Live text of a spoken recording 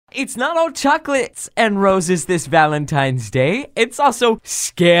It's not all chocolates and roses this Valentine's Day. It's also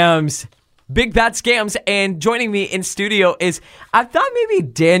scams. Big bad scams. And joining me in studio is, I thought maybe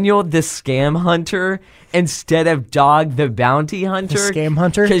Daniel the Scam Hunter instead of Dog the Bounty Hunter. The Scam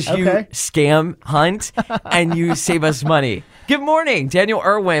Hunter? Because you scam hunt and you save us money. Good morning, Daniel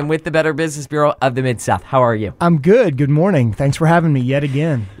Irwin with the Better Business Bureau of the Mid-South. How are you? I'm good. Good morning. Thanks for having me yet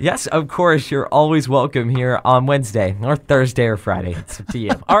again. Yes, of course. You're always welcome here on Wednesday or Thursday or Friday. It's up to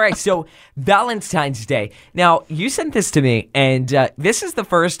you. All right, so Valentine's Day. Now, you sent this to me, and this is the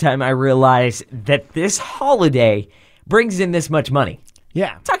first time I realized that this holiday brings in this much money.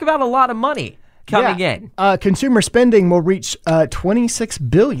 Yeah. Talk about a lot of money coming in. Consumer spending will reach $26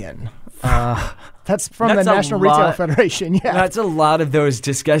 billion. That's from the National Retail Federation. Yeah, that's a lot of those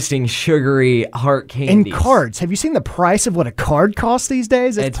disgusting sugary heart candies. And cards. Have you seen the price of what a card costs these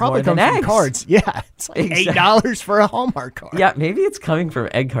days? It's probably more than comes from eggs. cards. Yeah, it's like $8 for a Hallmark card. Yeah, maybe it's coming from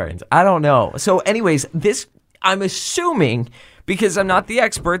egg cartons. I don't know. So, anyways, this I'm assuming, because I'm not the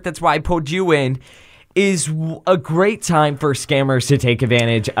expert, that's why I pulled you in, is a great time for scammers to take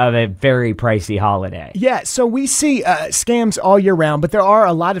advantage of a very pricey holiday. Yeah, so we see scams all year round, but there are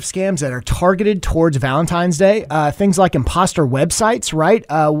a lot of scams that are targeted towards Valentine's Day. Things like imposter websites, right?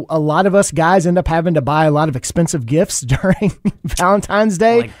 A lot of us guys end up having to buy a lot of expensive gifts during Valentine's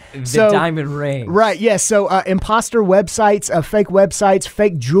Day. Like the diamond ring. Right, yeah. So imposter websites,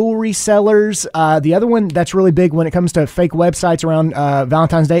 fake jewelry sellers. The other one that's really big when it comes to fake websites around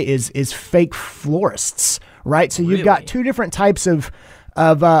Valentine's Day is fake florists. Right, so you've got two different types of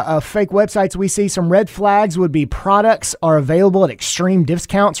fake websites. We see some red flags would be products are available at extreme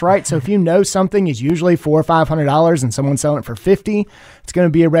discounts, right? So if you know something is usually $400 or $500 and someone's selling it for $50, it's going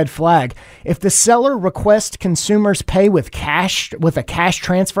to be a red flag. If the seller requests consumers pay with a cash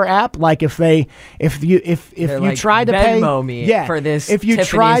transfer app, like if you like, try to Venmo pay me for this, if you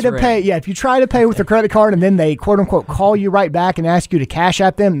try to pay, if you try to pay with a credit card and then they quote unquote call you right back and ask you to cash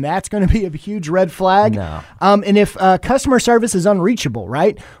app them, that's going to be a huge red flag. No. And if customer service is unreachable,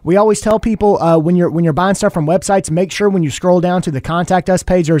 right? We always tell people when you're buying stuff from websites, make sure when you scroll down to the contact us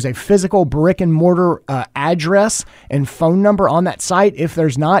page, there's a physical brick and mortar address and phone number on that site. If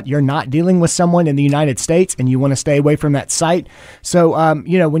there's not, you're not dealing with someone in the United States and you want to stay away from that site. So,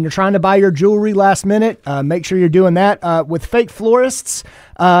 when you're trying to buy your jewelry last minute, make sure you're doing that. With fake florists,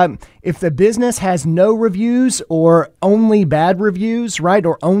 if the business has no reviews or only bad reviews, right,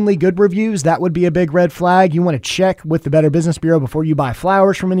 or only good reviews, that would be a big red flag. You want to check with the Better Business Bureau before you buy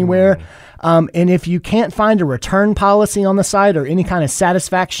flowers from anywhere. And if you can't find a return policy on the site or any kind of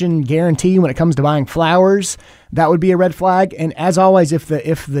satisfaction guarantee when it comes to buying flowers, that would be a red flag. And as always, if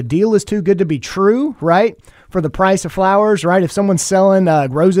the deal is too good to be true, right, for the price of flowers, right, if someone's selling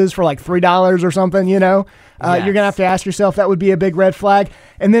roses for like $3 or something, you're going to have to ask yourself, that would be a big red flag.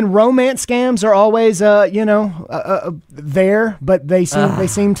 And then romance scams are always, there, but they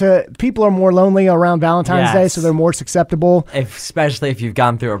seem to, people are more lonely around Valentine's Day, so they're more susceptible. Especially if you've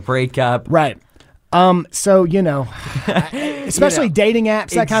gone through a breakup. Right. So, especially dating apps,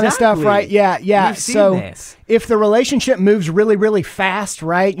 that kind of stuff, right? Yeah. We've seen this. If the relationship moves really, really fast,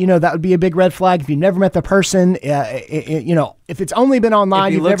 right, that would be a big red flag. If you never met the person, if it's only been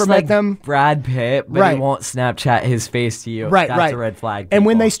online, you've never met them. Brad Pitt, but he won't Snapchat his face to you. That's a red flag. And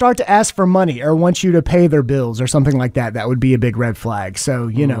when they start to ask for money or want you to pay their bills or something like that, that would be a big red flag. So,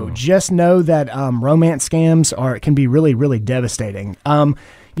 just know that romance scams can be really, really devastating.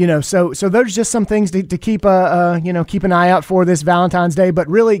 So those are just some things to keep keep an eye out for this Valentine's Day. But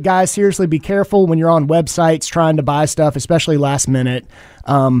really, guys, seriously, be careful when you're on websites trying to buy stuff, especially last minute.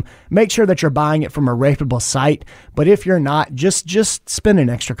 Make sure that you're buying it from a reputable site. But if you're not, just spend an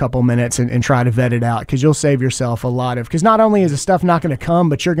extra couple minutes and try to vet it out, because you'll save yourself a lot of, because not only is the stuff not going to come,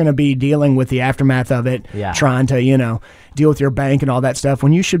 but you're going to be dealing with the aftermath of it, trying to, deal with your bank and all that stuff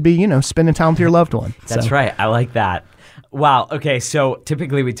when you should be, spending time with your loved one. That's right. I like that. Wow. Okay. So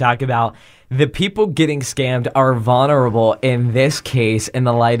typically we talk about the people getting scammed are vulnerable. In this case, in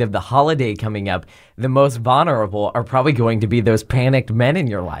the light of the holiday coming up, the most vulnerable are probably going to be those panicked men in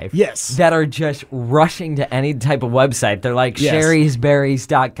your life. Yes. That are just rushing to any type of website. They're like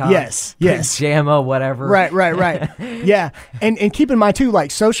sherrysberries.com. Yes. Pajama, whatever. Right. Yeah. And keep in mind too,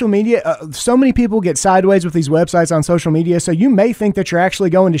 like social media, so many people get sideways with these websites on social media. So you may think that you're actually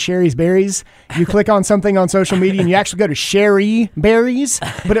going to Sherry's Berries. You click on something on social media and you actually go to Sherry Berries,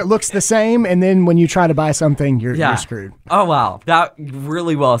 but it looks the same. And then when you try to buy something, you're screwed. Oh, wow. That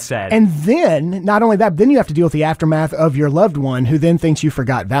really well said. And then, not only that, then you have to deal with the aftermath of your loved one who then thinks you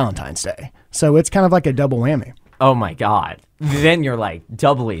forgot Valentine's Day. So it's kind of like a double whammy. oh my God. Then you're like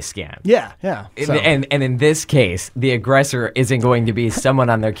doubly scammed. Yeah, yeah. So. And in this case, the aggressor isn't going to be someone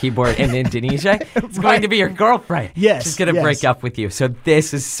on their keyboard in Indonesia. It's going to be your girlfriend. Yes. She's going to break up with you. So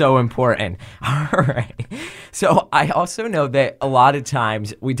this is so important. All right. So I also know that a lot of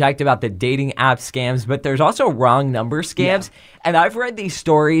times we talked about the dating app scams, but there's also wrong number scams. Yeah. And I've read these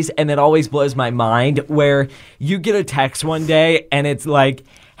stories, and it always blows my mind, where you get a text one day and it's like,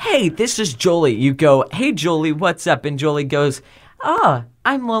 hey, this is Julie. You go, hey, Julie, what's up? And Julie goes,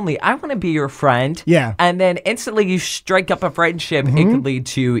 I'm lonely. I want to be your friend. Yeah. And then instantly you strike up a friendship. It could lead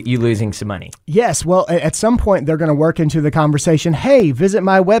to you losing some money. Yes. Well, at some point they're going to work into the conversation, hey, visit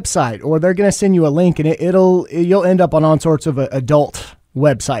my website, or they're going to send you a link, and you'll end up on all sorts of adult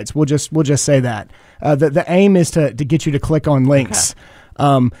websites. We'll just say that. The aim is to get you to click on links. Okay.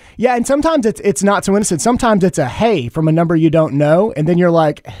 And sometimes it's not so innocent. Sometimes it's a hey from a number you don't know, and then you're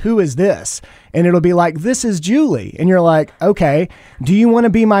like, who is this? And it'll be like, this is Julie. And you're like, okay, do you want to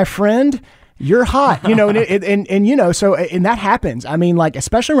be my friend? You're hot, and that happens. I mean, like,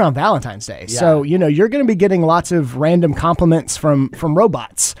 especially around Valentine's Day. Yeah. So, you're going to be getting lots of random compliments from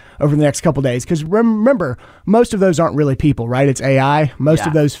robots over the next couple of days. Because remember, most of those aren't really people, right? It's AI. Most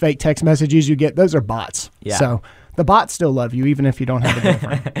of those fake text messages you get, those are bots. Yeah. So the bots still love you, even if you don't have a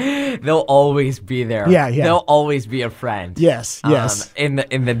girlfriend. They'll always be there. Yeah. They'll always be a friend. Yes. In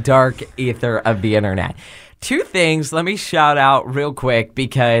the dark ether of the internet. Two things let me shout out real quick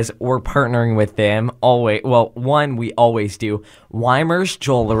because we're partnering with them always. Well, one, we always do. Weimer's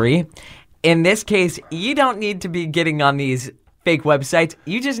Jewelry. In this case, you don't need to be getting on these fake websites.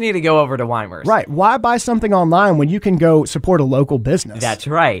 You just need to go over to Weimer's. Right. Why buy something online when you can go support a local business? That's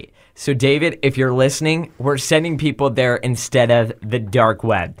right. So, David, if you're listening, we're sending people there instead of the dark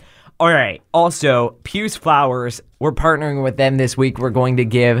web. All right. Also, Puce Flowers, we're partnering with them this week. We're going to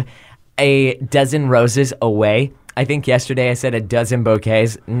give a dozen roses away. I think yesterday I said a dozen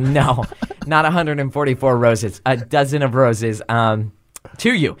bouquets. No, not 144 roses. A dozen of roses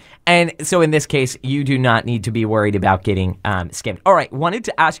to you. And so in this case, you do not need to be worried about getting scammed. All right, wanted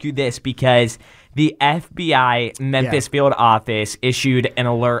to ask you this because the FBI Memphis field office issued an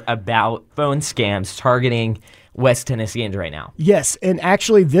alert about phone scams targeting West Tennesseans right now. Yes, and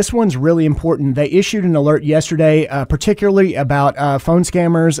actually this one's really important. They issued an alert yesterday, particularly about phone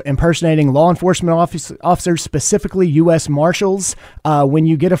scammers impersonating law enforcement officers, specifically U.S. Marshals. When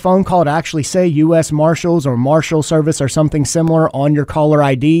you get a phone call to actually say U.S. Marshals or Marshal Service or something similar on your caller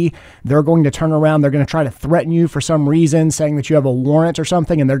ID, they're going to turn around. They're going to try to threaten you for some reason, saying that you have a warrant or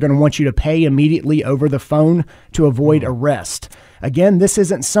something, and they're going to want you to pay immediately over the phone to avoid arrest. Again, this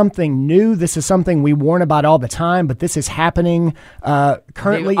isn't something new. This is something we warn about all the time, but this is happening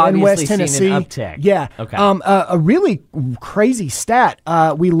currently in West Tennessee. Seen an uptick. Yeah. Okay. A really crazy stat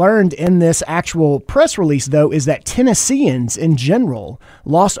we learned in this actual press release, though, is that Tennesseans in general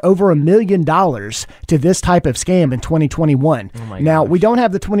lost over $1 million to this type of scam in 2021. Now, we don't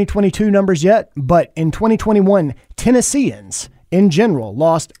have the 2022 numbers yet, but in 2021, Tennesseans in general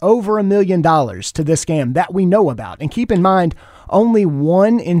lost over $1 million to this scam that we know about. And keep in mind, only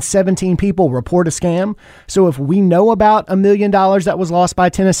 1 in 17 people report a scam. So if we know about $1 million that was lost by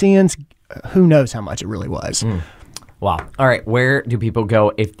Tennesseans, who knows how much it really was. Wow. All right. Where do people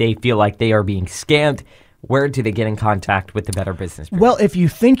go if they feel like they are being scammed? Where do they get in contact with the Better Business Bureau? Well, if you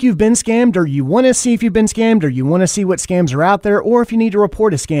think you've been scammed, or you want to see if you've been scammed, or you want to see what scams are out there, or if you need to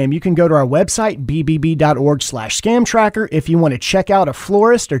report a scam, you can go to our website, bbb.org/scam tracker. If you want to check out a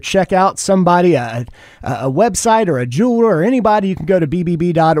florist or check out somebody, a website or a jeweler or anybody, you can go to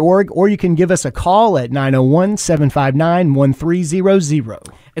bbb.org, or you can give us a call at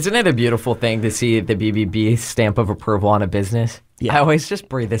 901-759-1300. Isn't it a beautiful thing to see the BBB stamp of approval on a business? Yeah. I always just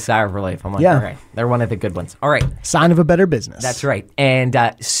breathe a sigh of relief. I'm like, all right, they're one of the good ones. All right. Sign of a better business. That's right. And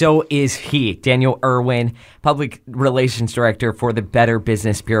so is he, Daniel Irwin, Public Relations Director for the Better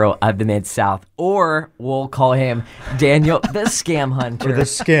Business Bureau of the Mid-South. Or we'll call him Daniel the Scam Hunter. Or the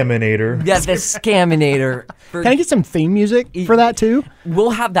Scaminator. Yeah, the Scaminator. Can I get some theme music for that too?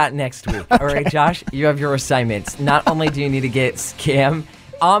 We'll have that next week. All right, Josh? You have your assignments. Not only do you need to get scam,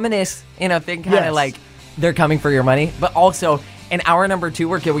 ominous, thing kind of like they're coming for your money, but also in hour number 2,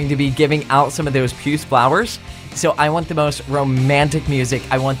 we're going to be giving out some of those Puce Flowers. So I want the most romantic music.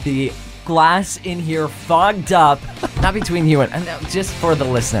 I want the glass in here fogged up, not between you and just for the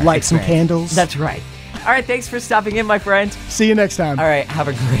listener. Light some candles. That's right. All right, thanks for stopping in, my friend. See you next time. All right, have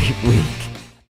a great week.